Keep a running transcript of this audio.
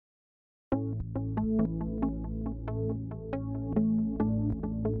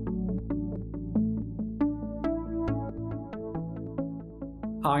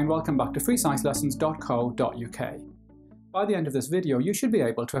Hi and welcome back to freesciencelessons.co.uk. By the end of this video, you should be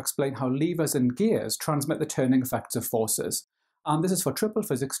able to explain how levers and gears transmit the turning effects of forces, and this is for triple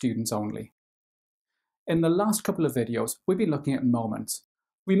physics students only. In the last couple of videos, we've been looking at moments.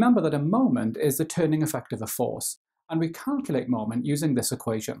 Remember that a moment is the turning effect of a force, and we calculate moment using this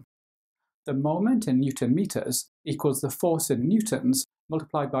equation. The moment in Newton meters equals the force in newtons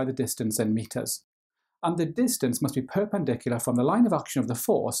multiplied by the distance in meters. And the distance must be perpendicular from the line of action of the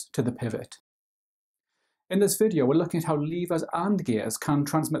force to the pivot. In this video, we're looking at how levers and gears can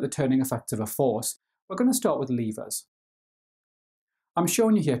transmit the turning effects of a force. We're going to start with levers. I'm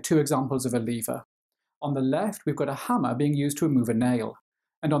showing you here two examples of a lever. On the left, we've got a hammer being used to remove a nail,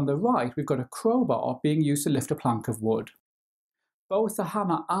 and on the right, we've got a crowbar being used to lift a plank of wood. Both the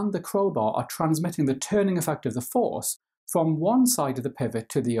hammer and the crowbar are transmitting the turning effect of the force from one side of the pivot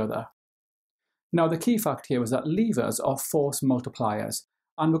to the other. Now, the key fact here is that levers are force multipliers,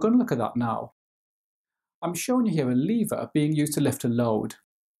 and we're going to look at that now. I'm showing you here a lever being used to lift a load.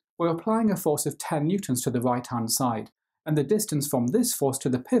 We're applying a force of 10 newtons to the right-hand side, and the distance from this force to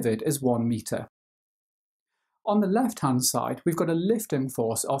the pivot is 1 metre. On the left-hand side, we've got a lifting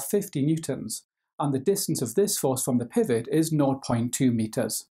force of 50 newtons, and the distance of this force from the pivot is 0.2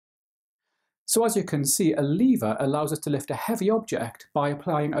 metres. So as you can see, a lever allows us to lift a heavy object by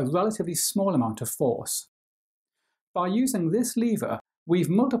applying a relatively small amount of force. By using this lever, we've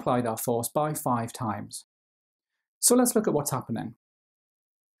multiplied our force by 5 times. So let's look at what's happening.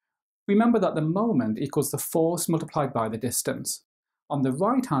 Remember that the moment equals the force multiplied by the distance. On the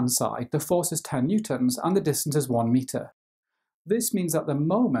right-hand side, the force is 10 newtons and the distance is 1 metre. This means that the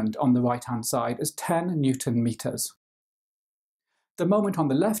moment on the right-hand side is 10 newton meters. The moment on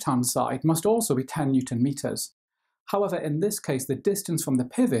the left-hand side must also be 10 newton meters. However, in this case, the distance from the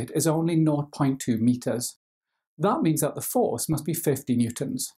pivot is only 0.2 meters. That means that the force must be 50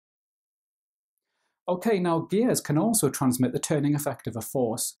 newtons. Okay, now gears can also transmit the turning effect of a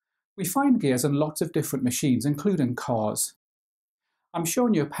force. We find gears in lots of different machines, including cars. I'm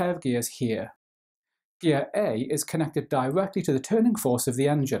showing you a pair of gears here. Gear A is connected directly to the turning force of the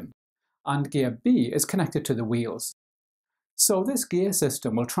engine, and gear B is connected to the wheels. So this gear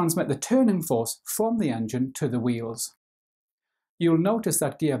system will transmit the turning force from the engine to the wheels. You'll notice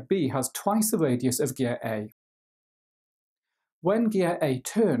that gear B has twice the radius of gear A. When gear A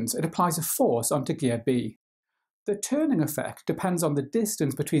turns, it applies a force onto gear B. The turning effect depends on the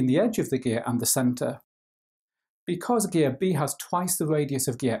distance between the edge of the gear and the centre. Because gear B has twice the radius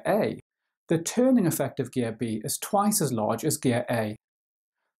of gear A, the turning effect of gear B is twice as large as gear A.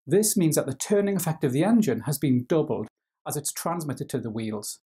 This means that the turning effect of the engine has been doubled as it's transmitted to the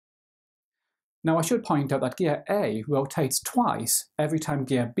wheels. Now I should point out that gear A rotates twice every time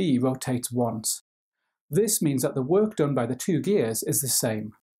gear B rotates once. This means that the work done by the two gears is the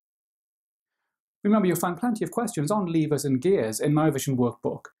same. Remember, you'll find plenty of questions on levers and gears in my revision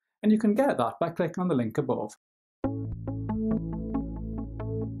workbook, and you can get that by clicking on the link above.